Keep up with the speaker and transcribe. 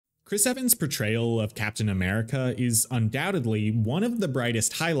Chris Evans' portrayal of Captain America is undoubtedly one of the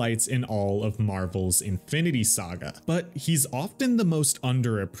brightest highlights in all of Marvel's Infinity Saga, but he's often the most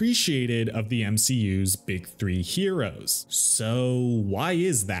underappreciated of the MCU's big three heroes. So why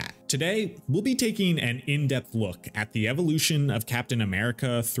is that? Today, we'll be taking an in-depth look at the evolution of Captain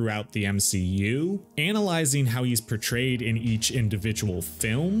America throughout the MCU, analyzing how he's portrayed in each individual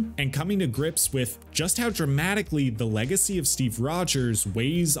film, and coming to grips with just how dramatically the legacy of Steve Rogers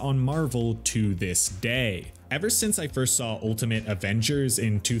weighs on Marvel to this day. Ever since I first saw Ultimate Avengers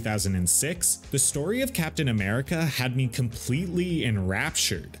in 2006, the story of Captain America had me completely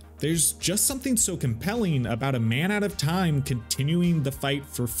enraptured. There's just something so compelling about a man out of time continuing the fight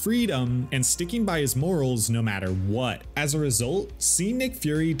for freedom and sticking by his morals no matter what. As a result, seeing Nick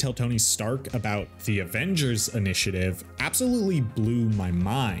Fury tell Tony Stark about the Avengers initiative absolutely blew my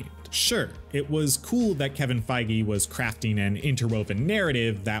mind. Sure, it was cool that Kevin Feige was crafting an interwoven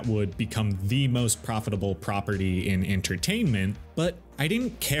narrative that would become the most profitable property in entertainment, but I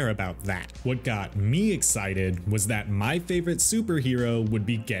didn't care about that. What got me excited was that my favorite superhero would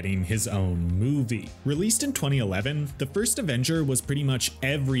be getting his own movie. Released in 2011, the First Avenger was pretty much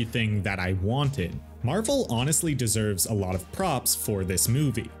everything that I wanted. Marvel honestly deserves a lot of props for this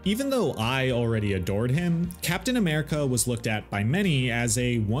movie. Even though I already adored him, Captain America was looked at by many as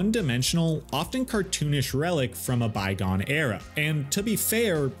a one-dimensional, often cartoonish relic from a bygone era. And to be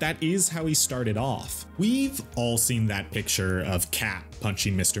fair, that is how he started off. We've all seen that picture of Cap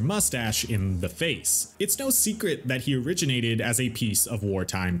punching Mr. Mustache in the face. It's no secret that he originated as a piece of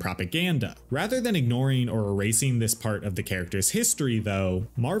wartime propaganda. Rather than ignoring or erasing this part of the character's history though,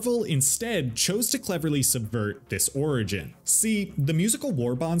 Marvel instead chose to cleverly subvert this origin. See, the musical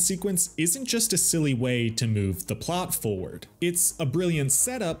war bond sequence isn't just a silly way to move the plot forward. It's a brilliant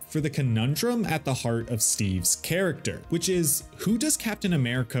setup for the conundrum at the heart of Steve's character, which is, who does Captain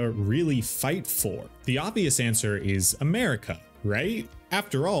America really fight for? The obvious answer is America, right?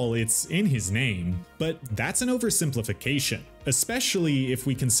 After all, it's in his name, but that's an oversimplification, especially if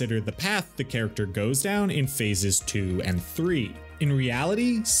we consider the path the character goes down in phases 2 and 3. In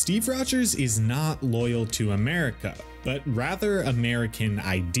reality, Steve Rogers is not loyal to America, but rather American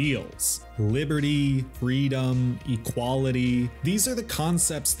ideals. Liberty, freedom, equality, these are the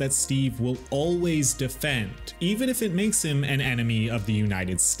concepts that Steve will always defend, even if it makes him an enemy of the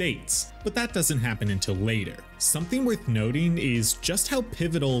United States. But that doesn't happen until later. Something worth noting is just how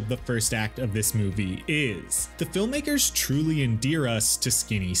pivotal the first act of this movie is. The filmmakers truly endear us to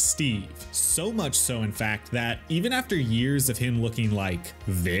skinny Steve. So much so, in fact, that even after years of him looking like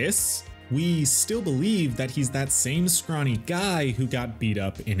this, we still believe that he's that same scrawny guy who got beat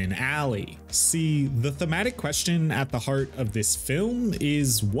up in an alley. See, the thematic question at the heart of this film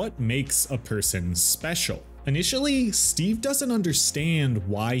is what makes a person special. Initially, Steve doesn't understand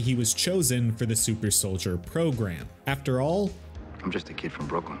why he was chosen for the Super Soldier program. After all, I'm just a kid from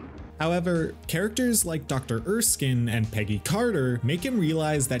Brooklyn. However, characters like Dr. Erskine and Peggy Carter make him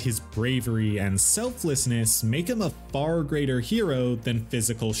realize that his bravery and selflessness make him a far greater hero than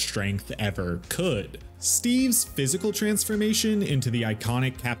physical strength ever could. Steve's physical transformation into the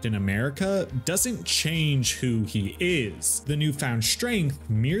iconic Captain America doesn't change who he is. The newfound strength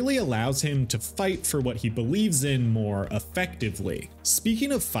merely allows him to fight for what he believes in more effectively.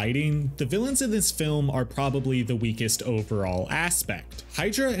 Speaking of fighting, the villains in this film are probably the weakest overall aspect.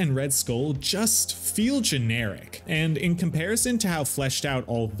 Hydra and Red Skull just feel generic, and in comparison to how fleshed out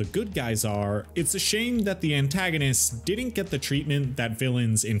all the good guys are, it's a shame that the antagonists didn't get the treatment that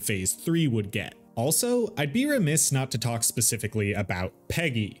villains in Phase 3 would get. Also, I'd be remiss not to talk specifically about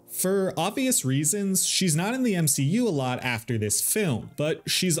Peggy. For obvious reasons, she's not in the MCU a lot after this film, but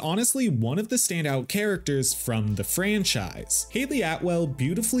she's honestly one of the standout characters from the franchise. Hayley Atwell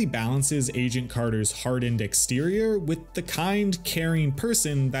beautifully balances Agent Carter's hardened exterior with the kind, caring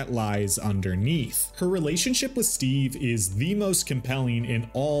person that lies underneath. Her relationship with Steve is the most compelling in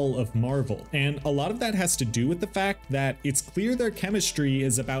all of Marvel, and a lot of that has to do with the fact that it's clear their chemistry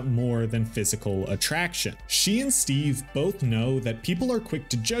is about more than physical attraction. She and Steve both know that people are quick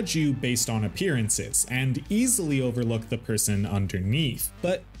to judge you based on appearances and easily overlook the person underneath,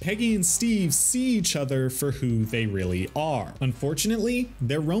 but Peggy and Steve see each other for who they really are. Unfortunately,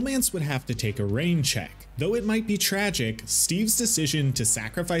 their romance would have to take a rain check. Though it might be tragic, Steve's decision to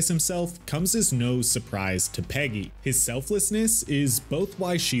sacrifice himself comes as no surprise to Peggy. His selflessness is both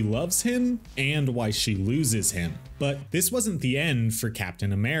why she loves him and why she loses him. But this wasn't the end for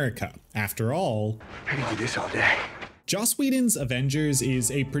Captain America. After all, I can do this all day. Joss Whedon's Avengers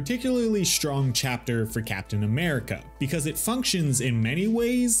is a particularly strong chapter for Captain America because it functions in many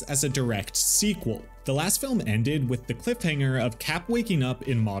ways as a direct sequel. The last film ended with the cliffhanger of Cap waking up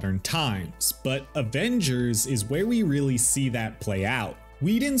in modern times, but Avengers is where we really see that play out.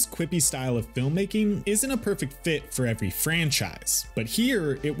 Whedon's quippy style of filmmaking isn't a perfect fit for every franchise, but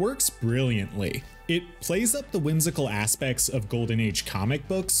here it works brilliantly. It plays up the whimsical aspects of Golden Age comic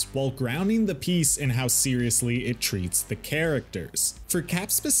books while grounding the piece in how seriously it treats the characters. For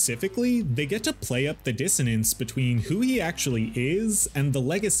Cap specifically, they get to play up the dissonance between who he actually is and the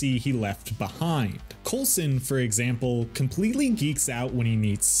legacy he left behind. Coulson, for example, completely geeks out when he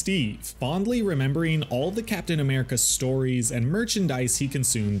meets Steve, fondly remembering all the Captain America stories and merchandise he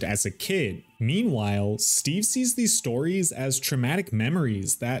consumed as a kid. Meanwhile, Steve sees these stories as traumatic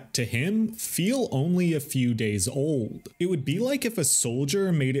memories that, to him, feel only a few days old. It would be like if a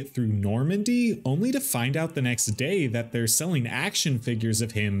soldier made it through Normandy only to find out the next day that they're selling action figures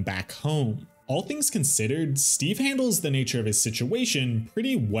of him back home. All things considered, Steve handles the nature of his situation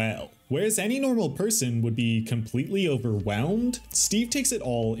pretty well. Whereas any normal person would be completely overwhelmed, Steve takes it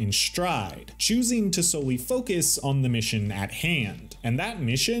all in stride, choosing to solely focus on the mission at hand. And that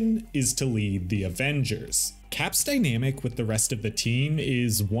mission is to lead the Avengers. Cap's dynamic with the rest of the team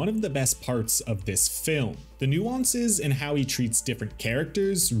is one of the best parts of this film. The nuances in how he treats different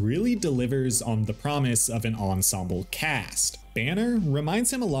characters really delivers on the promise of an ensemble cast. Banner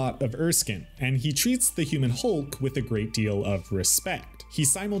reminds him a lot of Erskine, and he treats the Human Hulk with a great deal of respect. He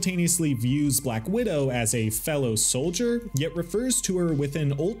simultaneously views Black Widow as a fellow soldier, yet refers to her with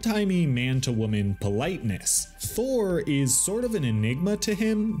an old-timey man-to-woman politeness. Thor is sort of an enigma to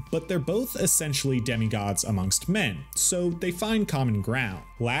him, but they're both essentially demigods amongst men, so they find common ground.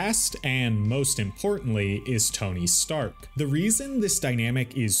 Last, and most importantly, is Tony Stark. The reason this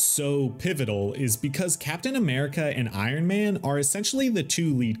dynamic is so pivotal is because Captain America and Iron Man are essentially the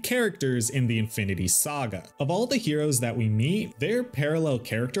two lead characters in the Infinity Saga. Of all the heroes that we meet, their parallel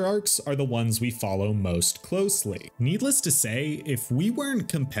character arcs are the ones we follow most closely. Needless to say, if we weren't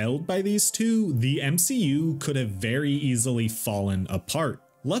compelled by these two, the MCU could have very easily fallen apart.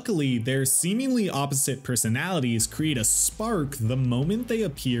 Luckily, their seemingly opposite personalities create a spark the moment they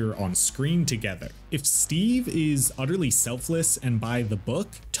appear on screen together. If Steve is utterly selfless and by the book,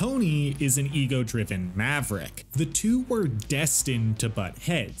 Tony is an ego-driven maverick. The two were destined to butt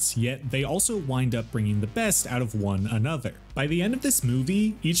heads, yet they also wind up bringing the best out of one another. By the end of this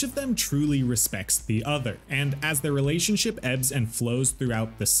movie, each of them truly respects the other, and as their relationship ebbs and flows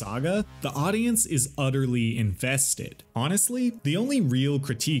throughout the saga, the audience is utterly invested. Honestly, the only real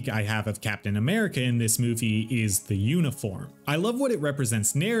critique I have of Captain America in this movie is the uniform. I love what it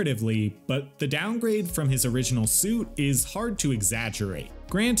represents narratively, but the downgrade from his original suit is hard to exaggerate.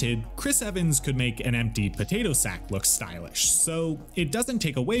 Granted, Chris Evans could make an empty potato sack look stylish, so it doesn't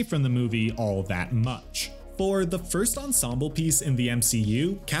take away from the movie all that much. For the first ensemble piece in the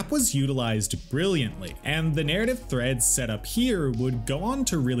MCU, Cap was utilized brilliantly, and the narrative threads set up here would go on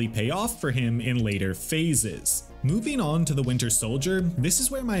to really pay off for him in later phases. Moving on to the Winter Soldier, this is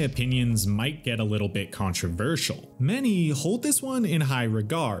where my opinions might get a little bit controversial. Many hold this one in high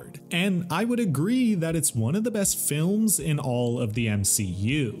regard, and I would agree that it's one of the best films in all of the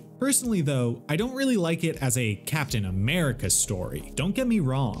MCU. Personally though, I don't really like it as a Captain America story, don't get me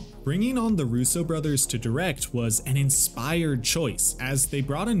wrong. Bringing on the Russo brothers to direct was an inspired choice, as they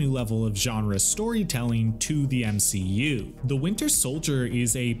brought a new level of genre storytelling to the MCU. The Winter Soldier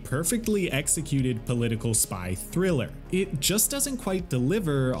is a perfectly executed political spy thriller. It just doesn't quite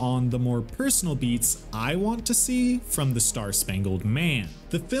deliver on the more personal beats I want to see from the Star-Spangled Man.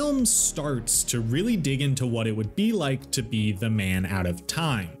 The film starts to really dig into what it would be like to be the man out of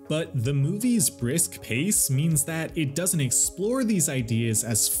time, but the movie's brisk pace means that it doesn't explore these ideas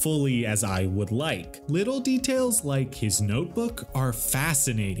as fully as I would like. Little details like his notebook are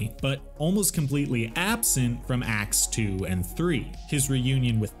fascinating, but almost completely absent from Acts 2 and 3. His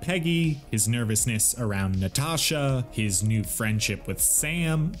reunion with Peggy, his nervousness around Natasha, his new friendship with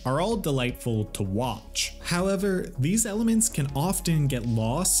Sam are all delightful to watch. However, these elements can often get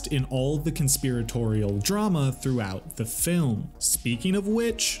lost in all the conspiratorial drama throughout the film. Speaking of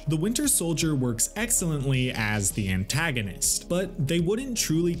which, the Winter Soldier works excellently as the antagonist, but they wouldn't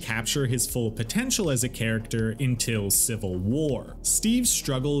truly capture his full potential as a character until Civil War. Steve's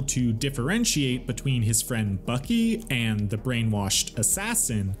struggle to differentiate between his friend Bucky and the brainwashed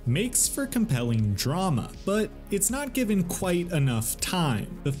assassin makes for compelling drama, but it's not given quite enough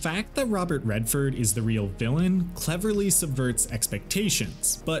time. The fact that Robert Redford is the real villain cleverly subverts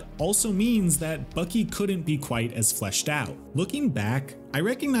expectations, but also means that Bucky couldn't be quite as fleshed out. Looking back, I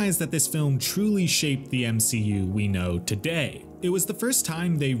recognize that this film truly shaped the MCU we know today. It was the first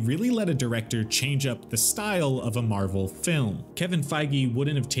time they really let a director change up the style of a Marvel film. Kevin Feige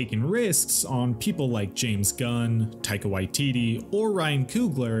wouldn't have taken risks on people like James Gunn, Taika Waititi, or Ryan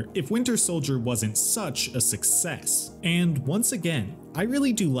Coogler if Winter Soldier wasn't such a success. And once again, I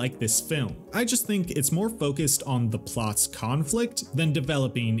really do like this film. I just think it's more focused on the plot's conflict than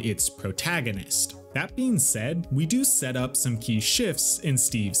developing its protagonist. That being said, we do set up some key shifts in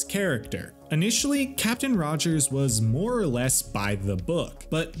Steve's character. Initially, Captain Rogers was more or less by the book,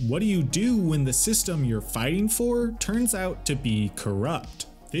 but what do you do when the system you're fighting for turns out to be corrupt?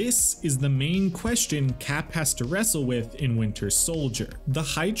 This is the main question Cap has to wrestle with in Winter Soldier. The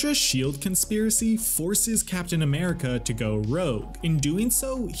Hydra shield conspiracy forces Captain America to go rogue. In doing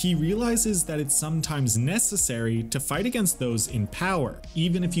so, he realizes that it's sometimes necessary to fight against those in power,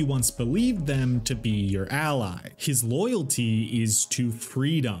 even if you once believed them to be your ally. His loyalty is to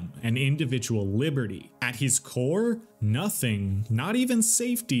freedom and individual liberty. At his core, nothing, not even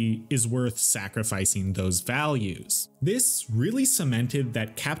safety, is worth sacrificing those values. This really cemented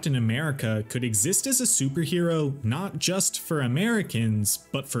that Captain America could exist as a superhero not just for Americans,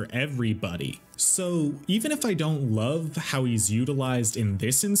 but for everybody. So even if I don't love how he's utilized in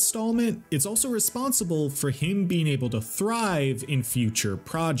this installment, it's also responsible for him being able to thrive in future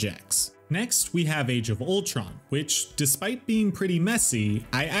projects. Next, we have Age of Ultron, which, despite being pretty messy,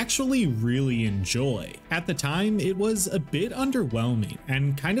 I actually really enjoy. At the time, it was a bit underwhelming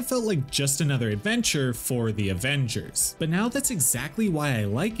and kind of felt like just another adventure for the Avengers. But now that's exactly why I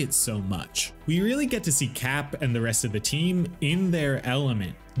like it so much. We really get to see Cap and the rest of the team in their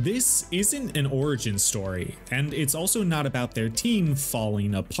element. This isn't an origin story, and it's also not about their team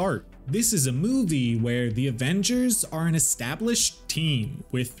falling apart. This is a movie where the Avengers are an established team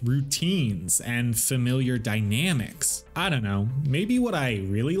with routines and familiar dynamics. I don't know, maybe what I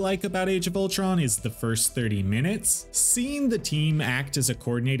really like about Age of Ultron is the first 30 minutes. Seeing the team act as a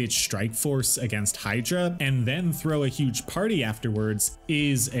coordinated strike force against Hydra and then throw a huge party afterwards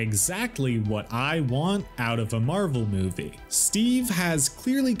is exactly what I want out of a Marvel movie. Steve has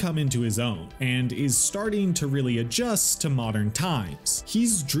clearly come into his own and is starting to really adjust to modern times.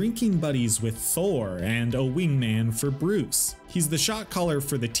 He's drinking buddies with Thor and a wingman for Bruce. He's the shot caller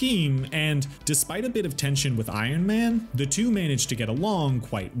for the team, and despite a bit of tension with Iron Man, the two manage to get along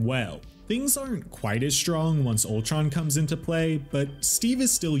quite well. Things aren't quite as strong once Ultron comes into play, but Steve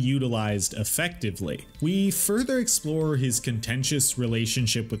is still utilized effectively. We further explore his contentious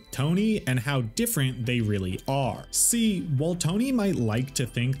relationship with Tony and how different they really are. See, while Tony might like to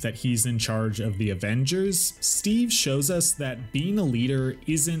think that he's in charge of the Avengers, Steve shows us that being a leader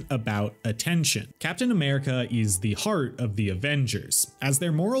isn't about attention. Captain America is the heart of the Avengers. As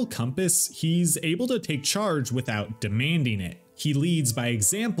their moral compass, he's able to take charge without demanding it. He leads by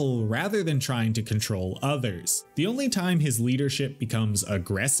example rather than trying to control others. The only time his leadership becomes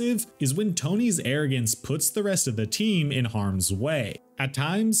aggressive is when Tony's arrogance puts the rest of the team in harm's way. At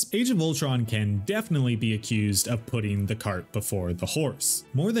times, Age of Ultron can definitely be accused of putting the cart before the horse.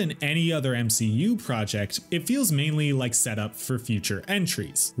 More than any other MCU project, it feels mainly like setup for future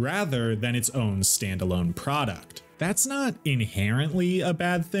entries, rather than its own standalone product. That's not inherently a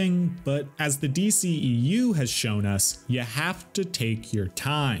bad thing, but as the DCEU has shown us, you have to take your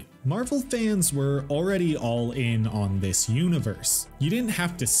time. Marvel fans were already all in on this universe. You didn't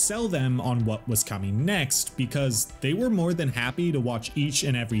have to sell them on what was coming next because they were more than happy to watch each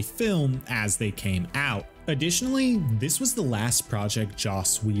and every film as they came out. Additionally, this was the last project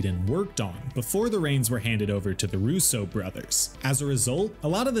Joss Whedon worked on before the reins were handed over to the Russo brothers. As a result, a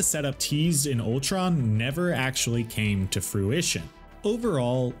lot of the setup teased in Ultron never actually came to fruition.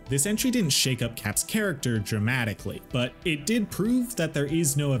 Overall, this entry didn't shake up Cap's character dramatically, but it did prove that there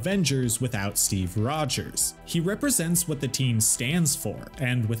is no Avengers without Steve Rogers. He represents what the team stands for,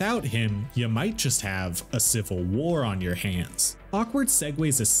 and without him, you might just have a civil war on your hands. Awkward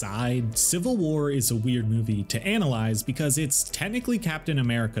segues aside, Civil War is a weird movie to analyze because it's technically Captain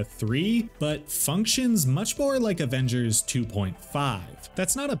America 3, but functions much more like Avengers 2.5.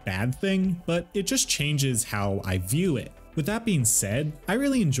 That's not a bad thing, but it just changes how I view it. With that being said, I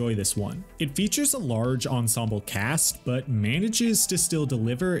really enjoy this one. It features a large ensemble cast, but manages to still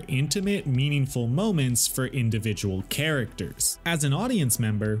deliver intimate, meaningful moments for individual characters. As an audience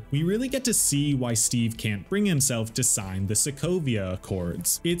member, we really get to see why Steve can't bring himself to sign the Sokovia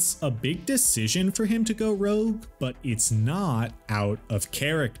Accords. It's a big decision for him to go rogue, but it's not out of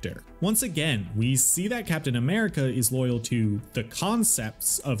character. Once again, we see that Captain America is loyal to the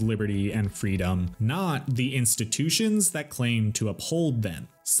concepts of liberty and freedom, not the institutions that claim to uphold them.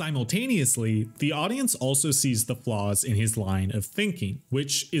 Simultaneously, the audience also sees the flaws in his line of thinking,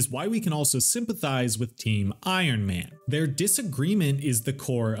 which is why we can also sympathize with Team Iron Man. Their disagreement is the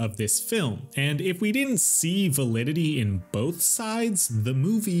core of this film, and if we didn't see validity in both sides, the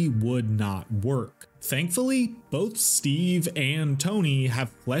movie would not work. Thankfully, both Steve and Tony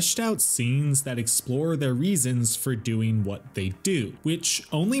have fleshed out scenes that explore their reasons for doing what they do, which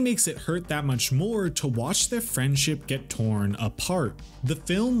only makes it hurt that much more to watch their friendship get torn apart. The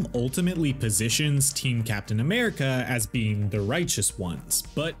film ultimately positions Team Captain America as being the righteous ones,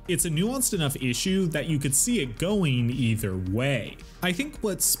 but it's a nuanced enough issue that you could see it going either way. I think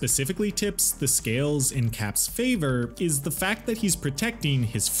what specifically tips the scales in Cap's favor is the fact that he's protecting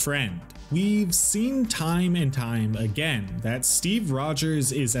his friend. We've seen time and time again that Steve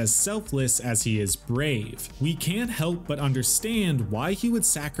Rogers is as selfless as he is brave. We can't help but understand why he would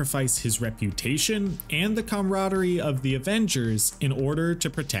sacrifice his reputation and the camaraderie of the Avengers in order to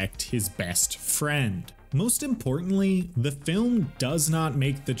protect his best friend. Most importantly, the film does not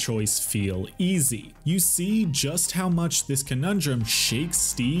make the choice feel easy. You see just how much this conundrum shakes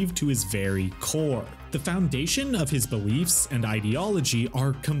Steve to his very core. The foundation of his beliefs and ideology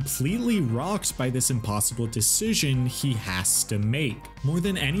are completely rocked by this impossible decision he has to make. More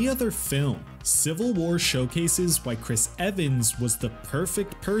than any other film, Civil War showcases why Chris Evans was the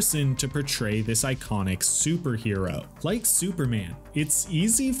perfect person to portray this iconic superhero. Like Superman, it's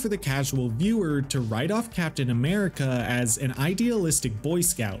easy for the casual viewer to write off Captain America as an idealistic Boy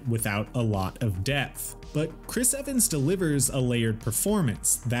Scout without a lot of depth. But Chris Evans delivers a layered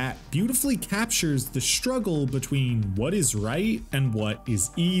performance that beautifully captures the struggle between what is right and what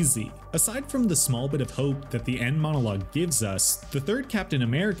is easy. Aside from the small bit of hope that the end monologue gives us, the third Captain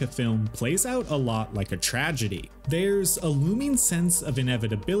America film plays out a lot like a tragedy. There's a looming sense of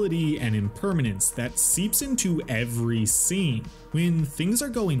inevitability and impermanence that seeps into every scene. When things are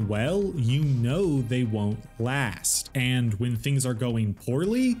going well, you know they won't last. And when things are going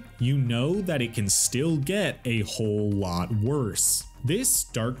poorly, you know that it can still get a whole lot worse. This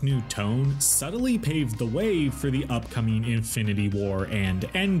dark new tone subtly paved the way for the upcoming Infinity War and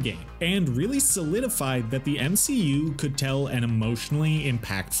Endgame, and really solidified that the MCU could tell an emotionally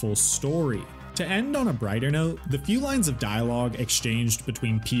impactful story. To end on a brighter note, the few lines of dialogue exchanged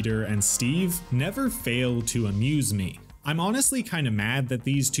between Peter and Steve never fail to amuse me. I'm honestly kinda mad that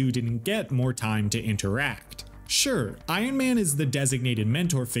these two didn't get more time to interact. Sure, Iron Man is the designated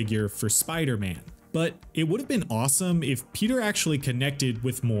mentor figure for Spider-Man, but it would have been awesome if Peter actually connected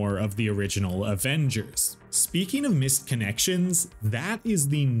with more of the original Avengers. Speaking of missed connections, that is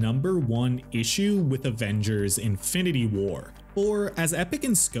the #1 issue with Avengers Infinity War. For as epic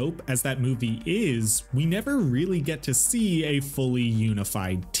in scope as that movie is, we never really get to see a fully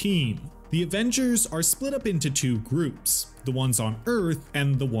unified team. The Avengers are split up into two groups, the ones on Earth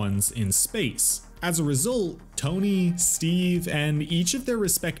and the ones in space. As a result, Tony, Steve, and each of their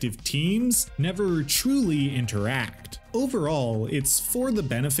respective teams never truly interact. Overall, it's for the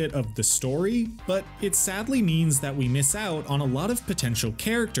benefit of the story, but it sadly means that we miss out on a lot of potential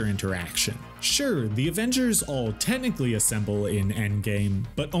character interaction. Sure, the Avengers all technically assemble in Endgame,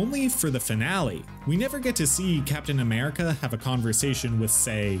 but only for the finale. We never get to see Captain America have a conversation with,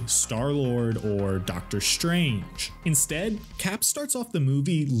 say, Star-Lord or Doctor Strange. Instead, Cap starts off the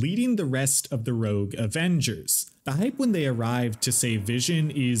movie leading the rest of the rogue Avengers. The hype when they arrive to save Vision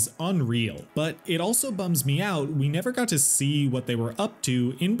is unreal, but it also bums me out we never got to see what they were up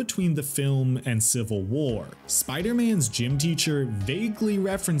to in between the film and Civil War. Spider-Man's gym teacher vaguely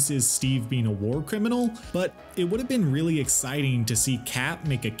references Steve being a war criminal, but it would have been really exciting to see Cap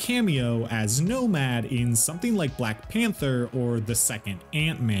make a cameo as Nomad in something like Black Panther or the second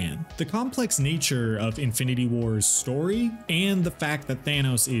Ant-Man. The complex nature of Infinity War's story and the fact that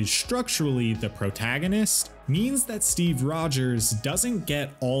Thanos is structurally the protagonist means that Steve Rogers doesn't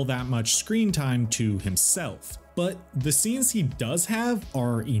get all that much screen time to himself. But the scenes he does have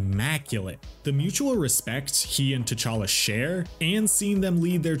are immaculate. The mutual respect he and T'Challa share, and seeing them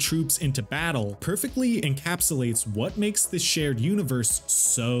lead their troops into battle, perfectly encapsulates what makes this shared universe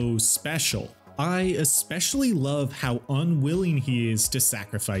so special. I especially love how unwilling he is to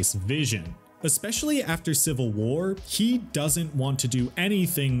sacrifice Vision. Especially after Civil War, he doesn't want to do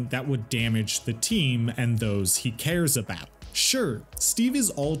anything that would damage the team and those he cares about. Sure, Steve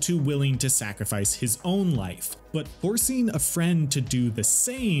is all too willing to sacrifice his own life, but forcing a friend to do the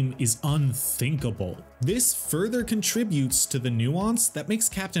same is unthinkable. This further contributes to the nuance that makes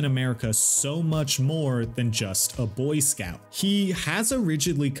Captain America so much more than just a Boy Scout. He has a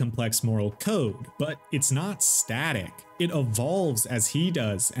rigidly complex moral code, but it's not static. It evolves as he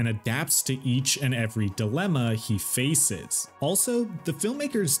does and adapts to each and every dilemma he faces. Also, the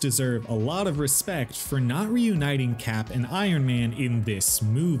filmmakers deserve a lot of respect for not reuniting Cap and Iron Man in this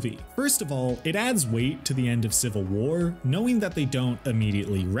movie. First of all, it adds weight to the end of Civil War, knowing that they don't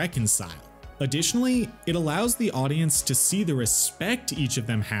immediately reconcile. Additionally, it allows the audience to see the respect each of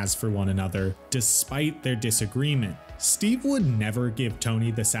them has for one another, despite their disagreement. Steve would never give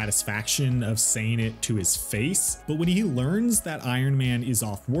Tony the satisfaction of saying it to his face, but when he learns that Iron Man is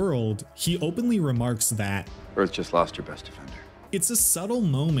off-world, he openly remarks that Earth just lost your best defender. It's a subtle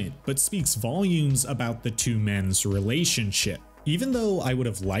moment, but speaks volumes about the two men's relationship. Even though I would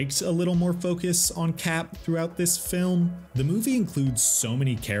have liked a little more focus on Cap throughout this film, the movie includes so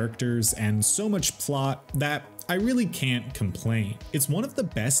many characters and so much plot that I really can't complain. It's one of the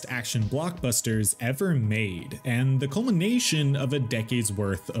best action blockbusters ever made, and the culmination of a decade's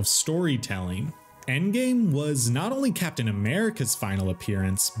worth of storytelling. Endgame was not only Captain America's final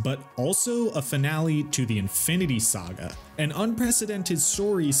appearance, but also a finale to the Infinity Saga, an unprecedented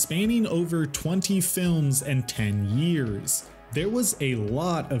story spanning over 20 films and 10 years. There was a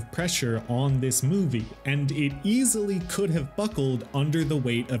lot of pressure on this movie, and it easily could have buckled under the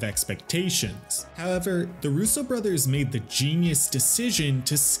weight of expectations. However, the Russo brothers made the genius decision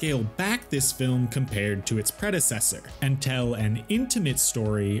to scale back this film compared to its predecessor, and tell an intimate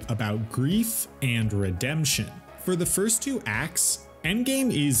story about grief and redemption. For the first two acts,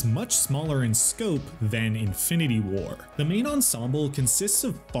 Endgame is much smaller in scope than Infinity War. The main ensemble consists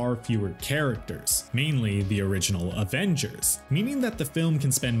of far fewer characters, mainly the original Avengers, meaning that the film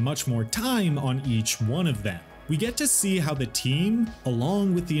can spend much more time on each one of them. We get to see how the team,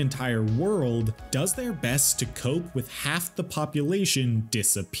 along with the entire world, does their best to cope with half the population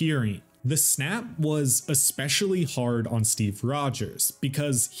disappearing. The snap was especially hard on Steve Rogers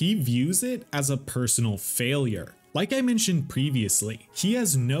because he views it as a personal failure. Like I mentioned previously, he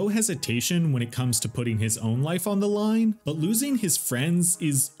has no hesitation when it comes to putting his own life on the line, but losing his friends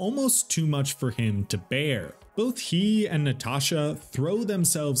is almost too much for him to bear. Both he and Natasha throw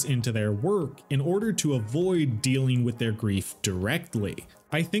themselves into their work in order to avoid dealing with their grief directly.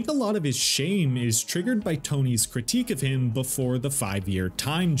 I think a lot of his shame is triggered by Tony's critique of him before the 5-year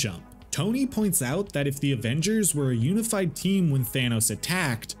time jump. Tony points out that if the Avengers were a unified team when Thanos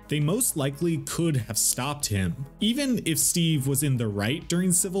attacked, they most likely could have stopped him. Even if Steve was in the right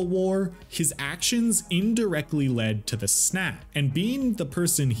during Civil War, his actions indirectly led to the snap, and being the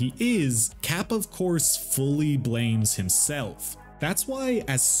person he is, Cap of course fully blames himself. That's why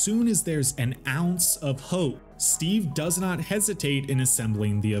as soon as there's an ounce of hope, Steve does not hesitate in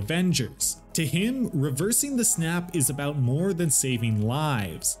assembling the Avengers. To him, reversing the snap is about more than saving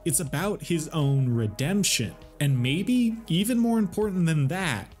lives. It's about his own redemption. And maybe even more important than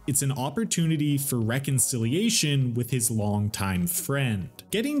that, it's an opportunity for reconciliation with his longtime friend.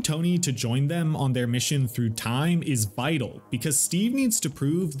 Getting Tony to join them on their mission through time is vital because Steve needs to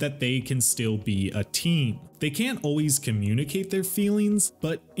prove that they can still be a team. They can't always communicate their feelings,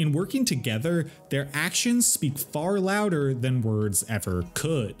 but in working together, their actions speak far louder than words ever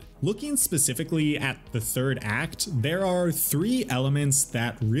could. Looking specifically at the third act, there are 3 elements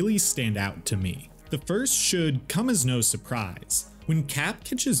that really stand out to me. The first should come as no surprise. When Cap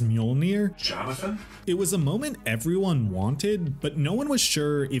catches Mjolnir, Jonathan? It was a moment everyone wanted, but no one was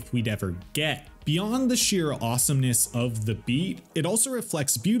sure if we'd ever get. Beyond the sheer awesomeness of the beat, it also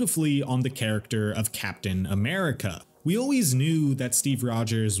reflects beautifully on the character of Captain America. We always knew that Steve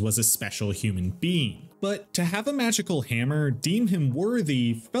Rogers was a special human being, but to have a magical hammer deem him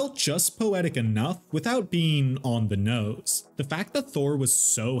worthy felt just poetic enough without being on the nose. The fact that Thor was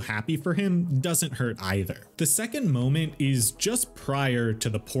so happy for him doesn't hurt either. The second moment is just prior to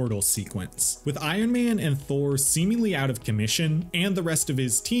the portal sequence. With Iron Man and Thor seemingly out of commission and the rest of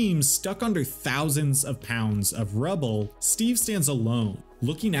his team stuck under thousands of pounds of rubble, Steve stands alone,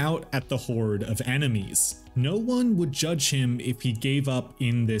 looking out at the horde of enemies. No one would judge him if he gave up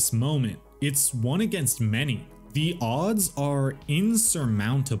in this moment. It's one against many. The odds are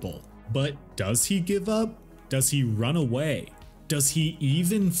insurmountable. But does he give up? Does he run away? Does he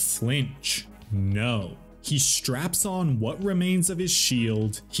even flinch? No. He straps on what remains of his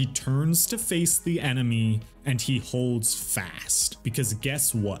shield, he turns to face the enemy, and he holds fast. Because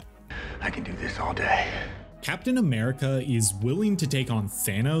guess what? I can do this all day. Captain America is willing to take on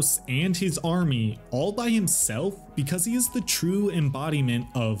Thanos and his army all by himself because he is the true embodiment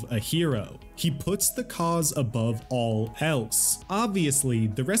of a hero. He puts the cause above all else. Obviously,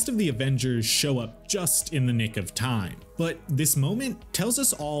 the rest of the Avengers show up just in the nick of time, but this moment tells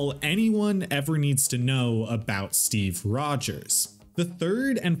us all anyone ever needs to know about Steve Rogers. The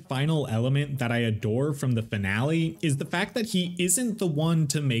third and final element that I adore from the finale is the fact that he isn't the one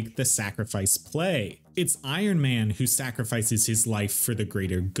to make the sacrifice play. It's Iron Man who sacrifices his life for the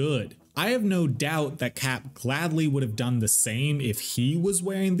greater good. I have no doubt that Cap gladly would have done the same if he was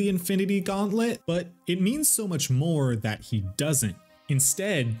wearing the Infinity Gauntlet, but it means so much more that he doesn't.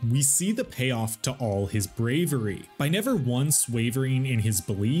 Instead, we see the payoff to all his bravery. By never once wavering in his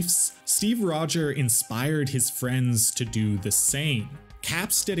beliefs, Steve Rogers inspired his friends to do the same.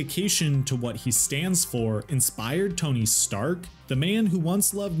 Cap's dedication to what he stands for inspired Tony Stark, the man who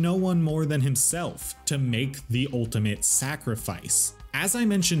once loved no one more than himself, to make the ultimate sacrifice. As I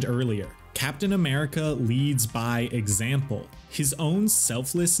mentioned earlier, Captain America leads by example. His own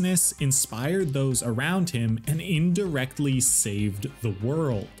selflessness inspired those around him and indirectly saved the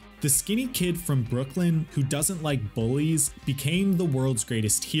world. The skinny kid from Brooklyn who doesn't like bullies became the world's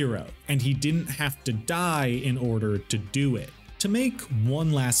greatest hero, and he didn't have to die in order to do it. To make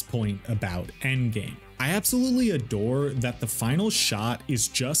one last point about Endgame, I absolutely adore that the final shot is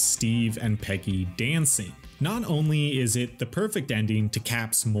just Steve and Peggy dancing. Not only is it the perfect ending to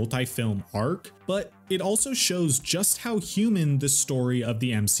Cap's multi-film arc, but it also shows just how human the story of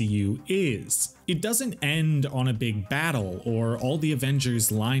the MCU is. It doesn't end on a big battle or all the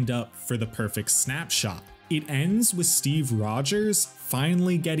Avengers lined up for the perfect snapshot. It ends with Steve Rogers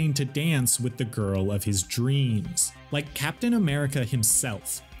finally getting to dance with the girl of his dreams. Like Captain America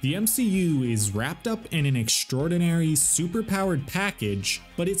himself, the MCU is wrapped up in an extraordinary, superpowered package,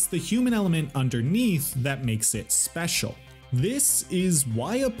 but it's the human element underneath that makes it special. This is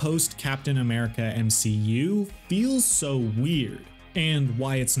why a post-Captain America MCU feels so weird, and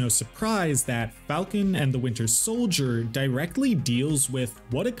why it's no surprise that Falcon and the Winter Soldier directly deals with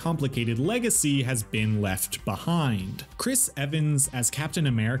what a complicated legacy has been left behind. Chris Evans as Captain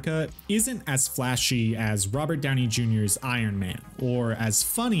America isn't as flashy as Robert Downey Jr.'s Iron Man, or as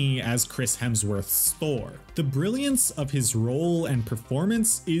funny as Chris Hemsworth's Thor. The brilliance of his role and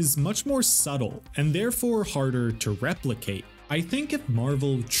performance is much more subtle, and therefore harder to replicate. I think if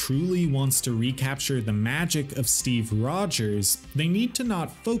Marvel truly wants to recapture the magic of Steve Rogers, they need to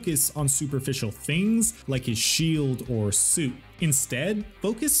not focus on superficial things like his shield or suit. Instead,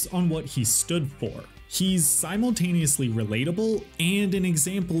 focus on what he stood for. He's simultaneously relatable and an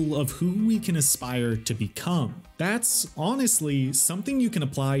example of who we can aspire to become. That's honestly something you can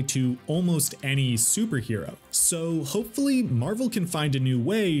apply to almost any superhero. So hopefully Marvel can find a new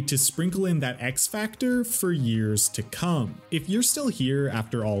way to sprinkle in that X factor for years to come. If you're still here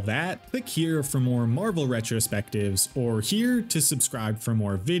after all that, click here for more Marvel retrospectives or here to subscribe for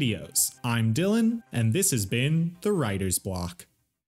more videos. I'm Dylan, and this has been The Writer's Block.